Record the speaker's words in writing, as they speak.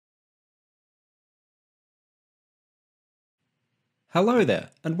Hello there,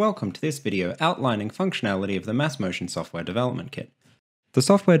 and welcome to this video outlining functionality of the MassMotion Software Development Kit. The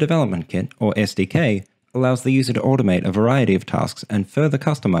Software Development Kit, or SDK, allows the user to automate a variety of tasks and further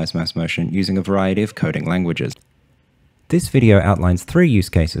customize MassMotion using a variety of coding languages. This video outlines three use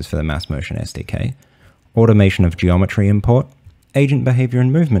cases for the MassMotion SDK: automation of geometry import, agent behavior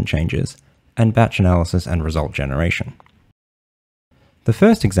and movement changes, and batch analysis and result generation. The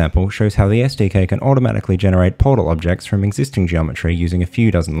first example shows how the SDK can automatically generate portal objects from existing geometry using a few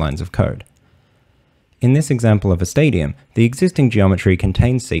dozen lines of code. In this example of a stadium, the existing geometry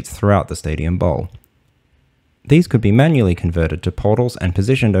contains seats throughout the stadium bowl. These could be manually converted to portals and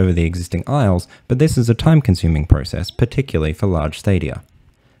positioned over the existing aisles, but this is a time-consuming process, particularly for large stadia.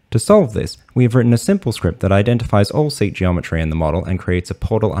 To solve this, we have written a simple script that identifies all seat geometry in the model and creates a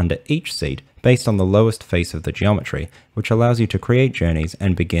portal under each seat based on the lowest face of the geometry, which allows you to create journeys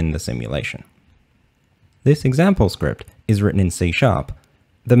and begin the simulation. This example script is written in C#.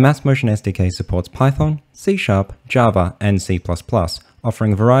 The MassMotion SDK supports Python, C#, Java, and C++,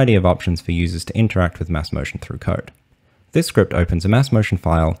 offering a variety of options for users to interact with MassMotion through code. This script opens a MassMotion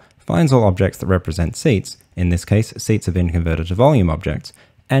file, finds all objects that represent seats, in this case seats have been converted to volume objects,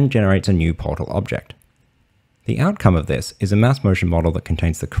 and generates a new portal object. The outcome of this is a MassMotion model that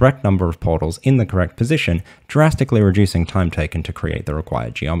contains the correct number of portals in the correct position, drastically reducing time taken to create the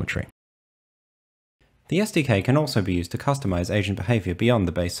required geometry. The SDK can also be used to customize agent behavior beyond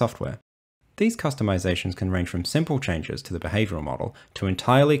the base software. These customizations can range from simple changes to the behavioral model to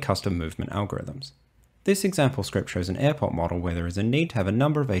entirely custom movement algorithms. This example script shows an airport model where there is a need to have a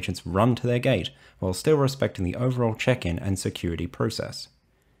number of agents run to their gate while still respecting the overall check-in and security process.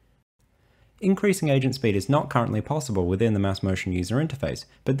 Increasing agent speed is not currently possible within the MassMotion user interface,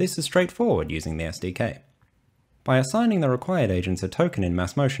 but this is straightforward using the SDK. By assigning the required agents a token in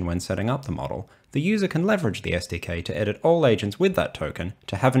MassMotion when setting up the model, the user can leverage the SDK to edit all agents with that token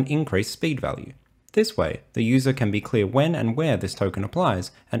to have an increased speed value. This way, the user can be clear when and where this token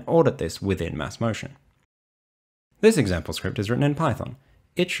applies and audit this within MassMotion. This example script is written in Python.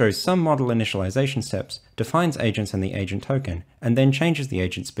 It shows some model initialization steps, defines agents and the agent token, and then changes the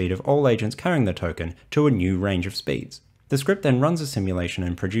agent speed of all agents carrying the token to a new range of speeds. The script then runs a simulation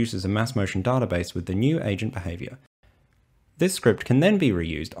and produces a MassMotion database with the new agent behavior. This script can then be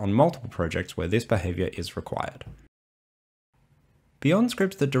reused on multiple projects where this behavior is required. Beyond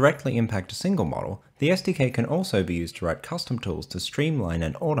scripts that directly impact a single model, the SDK can also be used to write custom tools to streamline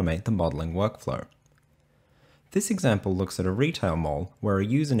and automate the modeling workflow. This example looks at a retail mall where a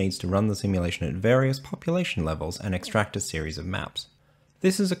user needs to run the simulation at various population levels and extract a series of maps.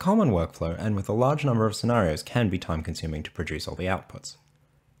 This is a common workflow and with a large number of scenarios can be time-consuming to produce all the outputs.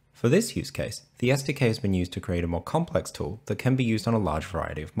 For this use case, the SDK has been used to create a more complex tool that can be used on a large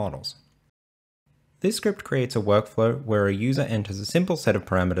variety of models. This script creates a workflow where a user enters a simple set of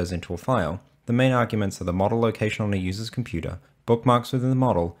parameters into a file. The main arguments are the model location on a user's computer, bookmarks within the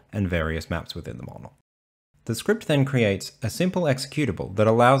model, and various maps within the model. The script then creates a simple executable that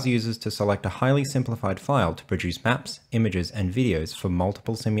allows users to select a highly simplified file to produce maps, images, and videos for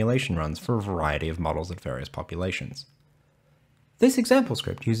multiple simulation runs for a variety of models at various populations. This example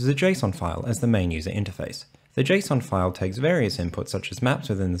script uses a JSON file as the main user interface. The JSON file takes various inputs such as maps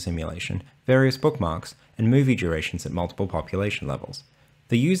within the simulation, various bookmarks, and movie durations at multiple population levels.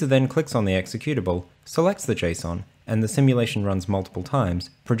 The user then clicks on the executable, selects the JSON, and the simulation runs multiple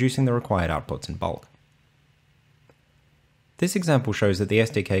times, producing the required outputs in bulk. This example shows that the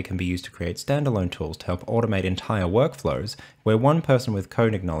SDK can be used to create standalone tools to help automate entire workflows, where one person with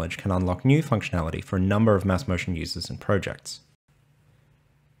coding knowledge can unlock new functionality for a number of MassMotion users and projects.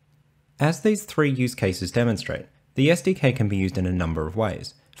 As these three use cases demonstrate, the SDK can be used in a number of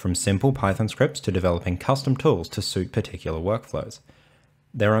ways, from simple Python scripts to developing custom tools to suit particular workflows.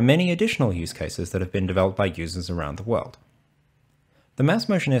 There are many additional use cases that have been developed by users around the world. The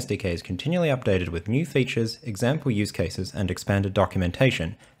MassMotion SDK is continually updated with new features, example use cases, and expanded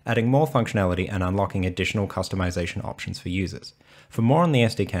documentation, adding more functionality and unlocking additional customization options for users. For more on the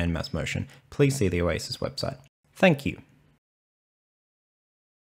SDK and MassMotion, please see the Oasys website. Thank you.